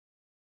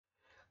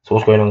So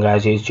what's going on,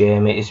 guys? It's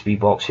JM, it is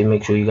speedboxing.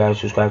 Make sure you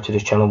guys subscribe to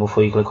this channel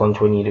before you click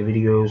onto any of the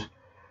videos.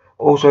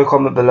 Also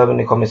comment below in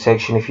the comment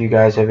section if you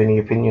guys have any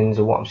opinions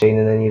on what I'm saying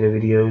in any of the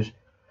videos.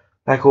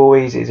 Like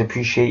always, it's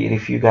appreciated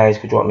if you guys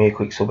could drop me a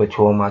quick sub or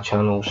two on my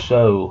channel.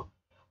 So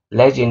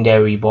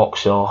legendary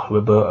boxer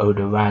Roberto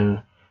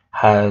Duran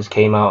has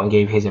came out and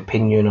gave his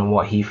opinion on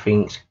what he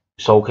thinks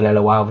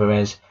Canelo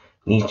Alvarez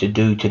needs to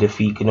do to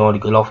defeat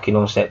Golovkin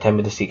on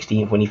September the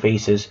 16th when he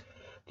faces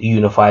the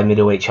unified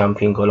middleweight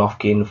champion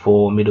Golovkin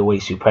for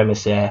middleweight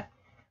supremacy.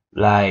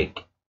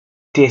 Like,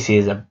 this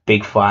is a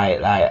big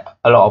fight. Like,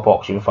 a lot of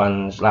boxing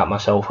fans like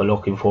myself are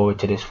looking forward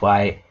to this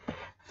fight.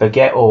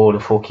 Forget all the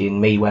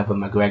fucking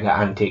Mayweather-McGregor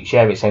antics.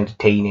 Yeah, it's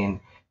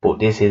entertaining, but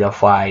this is a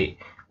fight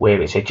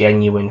where it's a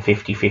genuine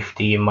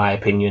 50-50 in my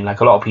opinion. Like,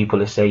 a lot of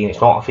people are saying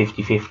it's not a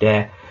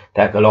 50-50,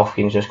 that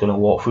Golovkin's just going to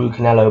walk through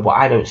Canelo, but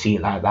I don't see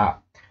it like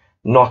that.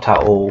 Not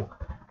at all,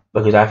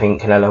 because I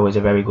think Canelo is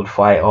a very good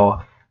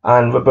fighter.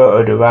 And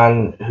Roberto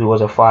Duran, who was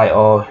a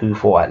fighter who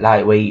fought at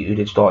lightweight, who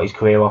did start his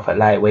career off at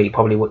lightweight,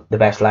 probably the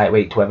best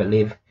lightweight to ever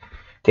live,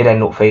 did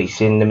end up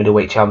facing the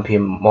middleweight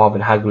champion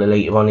Marvin Hagler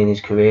later on in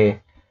his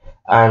career.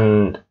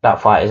 And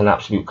that fight is an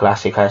absolute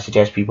classic. I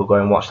suggest people go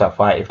and watch that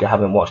fight if they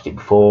haven't watched it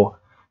before.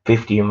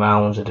 15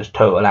 rounds of just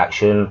total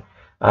action,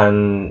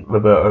 and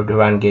Roberto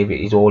Duran gave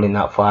it his all in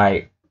that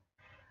fight.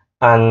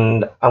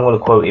 And I'm going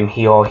to quote him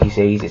here. He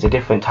says, "It's a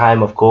different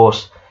time, of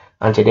course,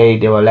 and today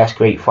there are less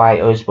great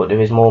fighters, but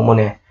there is more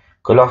money.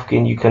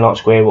 Golovkin, you cannot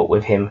square up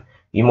with him.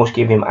 You must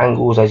give him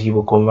angles as he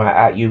will come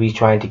right at you. He's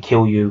trying to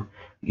kill you.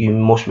 You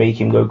must make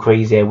him go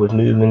crazy with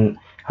movement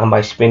and by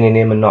spinning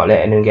him and not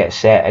letting him get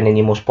set, and then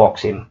you must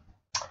box him."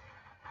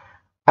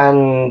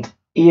 And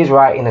he is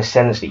right in a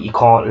sense that you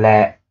can't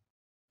let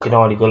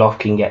Gennady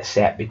Golovkin get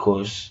set,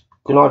 because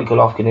Gennady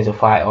Golovkin is a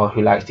fighter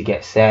who likes to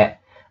get set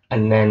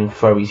and then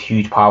throw his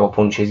huge power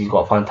punches. He's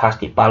got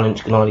fantastic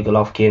balance, Gennady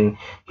Golovkin.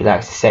 He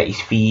likes to set his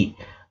feet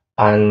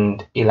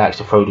and he likes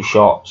to throw the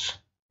shots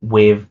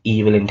with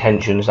evil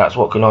intentions. That's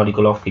what Gennady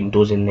Golovkin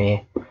does in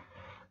there.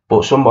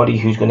 But somebody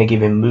who's going to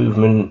give him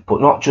movement, but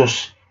not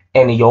just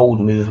any old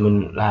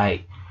movement.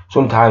 Like,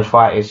 sometimes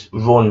fighters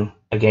run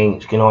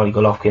against Gennady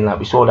Golovkin. Like,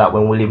 we saw that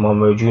when William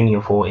Monroe Jr.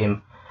 fought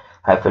him.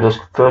 Like, for those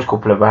first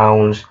couple of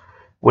rounds,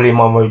 William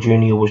Monroe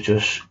Jr. was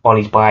just on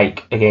his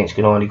bike against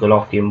Gennady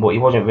Golovkin, but he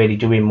wasn't really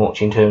doing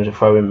much in terms of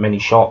throwing many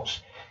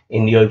shots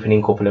in the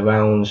opening couple of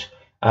rounds,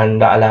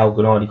 and that allowed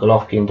Gennady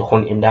Golovkin to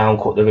hunt him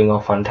down, cut the ring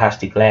off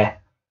fantastically,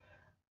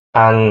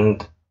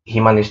 and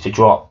he managed to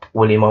drop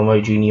William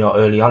Monroe Jr.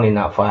 early on in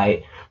that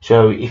fight.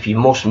 So if you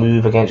must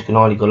move against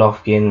Gennady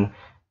Golovkin,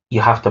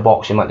 you have to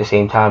box him at the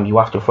same time. You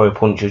have to throw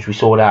punches. We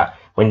saw that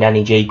when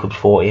Danny Jacobs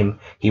fought him.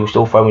 He was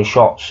still throwing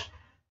shots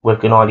with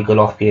Gennady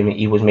Golovkin.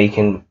 He was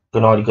making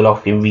Gennady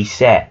Golovkin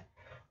reset,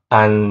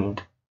 and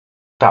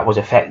that was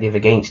effective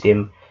against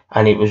him,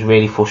 and it was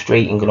really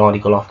frustrating Gennady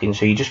Golovkin.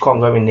 So you just can't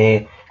go in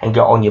there and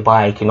get on your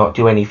bike and not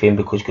do anything,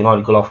 because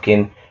Gennady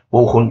Golovkin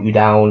will hunt you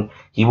down,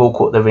 he will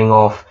cut the ring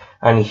off,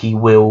 and he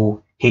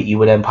will hit you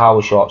with them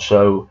power shots.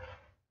 So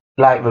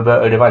like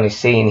Roberto Duran is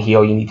saying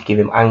here, you need to give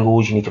him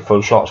angles, you need to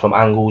throw shots from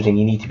angles, and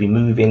you need to be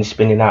moving,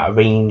 spinning out of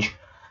range,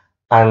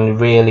 and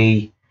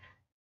really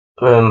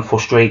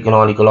frustrate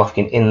Gennady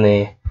Golovkin in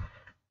there.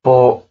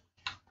 But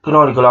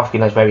Gennady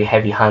Golovkin has very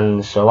heavy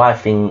hands, so I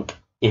think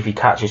if he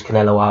catches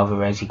Canelo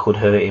Alvarez, he could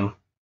hurt him.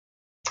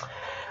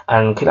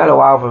 And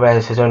Canelo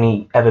Alvarez has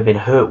only ever been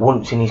hurt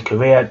once in his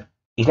career.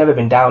 He's never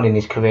been down in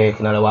his career,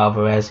 Canelo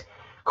Alvarez.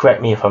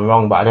 Correct me if I'm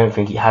wrong, but I don't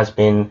think he has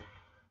been.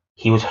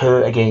 He was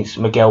hurt against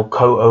Miguel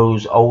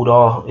Cotto's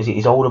older, is it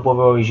his older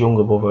brother or his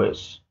younger brother?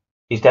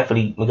 It's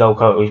definitely Miguel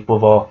Cotto's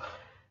brother,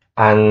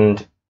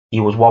 and he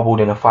was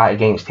wobbled in a fight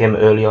against him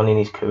early on in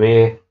his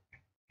career.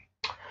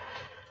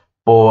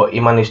 But he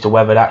managed to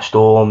weather that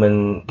storm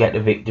and get the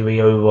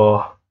victory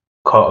over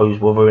Cotto's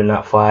brother in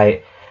that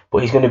fight.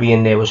 But he's going to be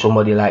in there with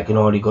somebody like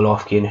Gennady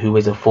Golovkin, who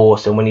is a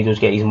force, and when he does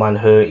get his man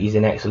hurt, he's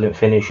an excellent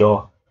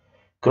finisher.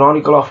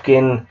 Gennady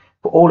Golovkin,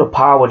 for all the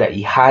power that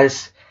he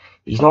has,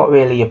 he's not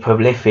really a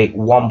prolific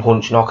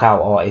one-punch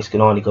knockout artist,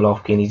 Gennady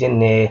Golovkin. He's in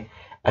there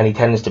and he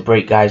tends to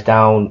break guys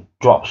down,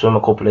 drops them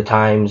a couple of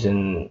times,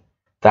 and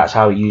that's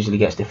how he usually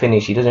gets the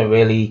finish. He doesn't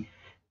really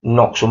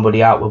knock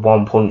somebody out with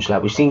one punch.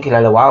 Like, we've seen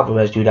Canelo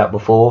Alvarez do that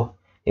before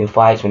in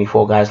fights when he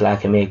fought guys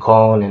like Amir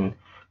Khan and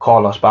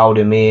Carlos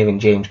Baldemir and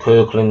James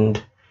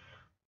Kirkland.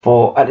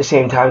 But at the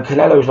same time,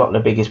 Canelo's not the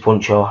biggest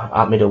puncher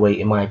at middleweight,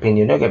 in my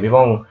opinion. Don't get me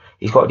wrong,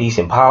 he's got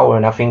decent power,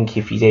 and I think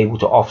if he's able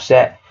to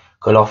offset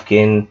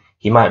Golovkin,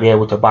 he might be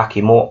able to back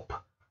him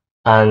up,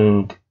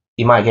 and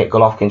he might get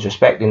Golovkin's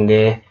respect in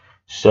there.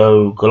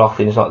 So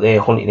Golovkin's not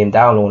there hunting him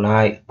down all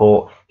night,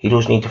 but he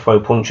does need to throw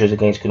punches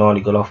against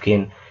Gennady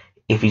Golovkin.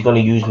 If he's going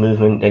to use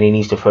movement, then he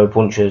needs to throw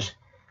punches.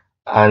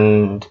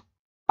 And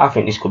I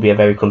think this could be a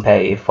very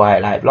competitive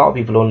fight. Like, a lot of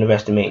people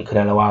underestimating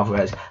Canelo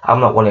Alvarez. I'm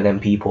not one of them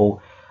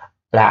people.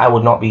 Like, I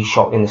would not be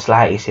shocked in the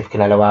slightest if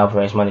Canelo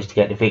Alvarez managed to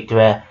get the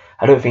victory.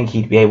 I don't think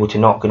he'd be able to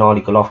knock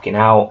Gennady Golovkin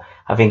out.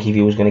 I think if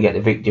he was going to get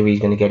the victory,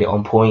 he's going to get it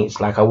on points.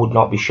 Like, I would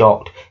not be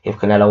shocked if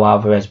Canelo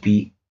Alvarez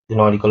beat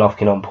Gennady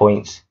Golovkin on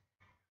points.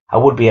 I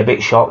would be a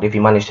bit shocked if he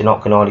managed to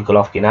knock Gennady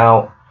Golovkin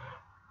out,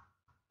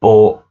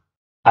 but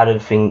I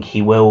don't think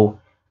he will.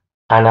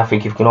 And I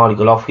think if Gennady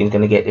Golovkin is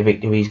going to get the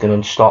victory, he's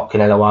going to stop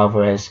Canelo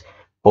Alvarez.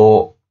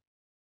 But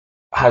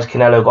has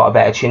Canelo got a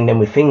better chin than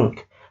we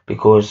think?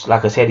 Because,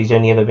 like I said, he's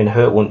only ever been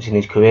hurt once in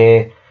his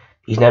career.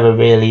 He's never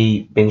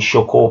really been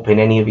shook up in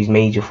any of his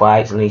major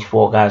fights, and he's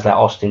fought guys like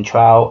Austin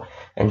Trout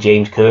and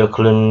James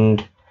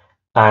Kirkland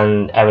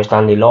and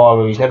Aristotle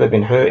Lara. He's never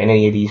been hurt in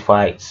any of these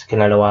fights,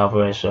 Canelo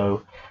Alvarez.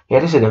 So, yeah,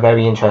 this is a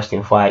very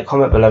interesting fight.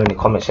 Comment below in the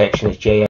comment section. It's JM.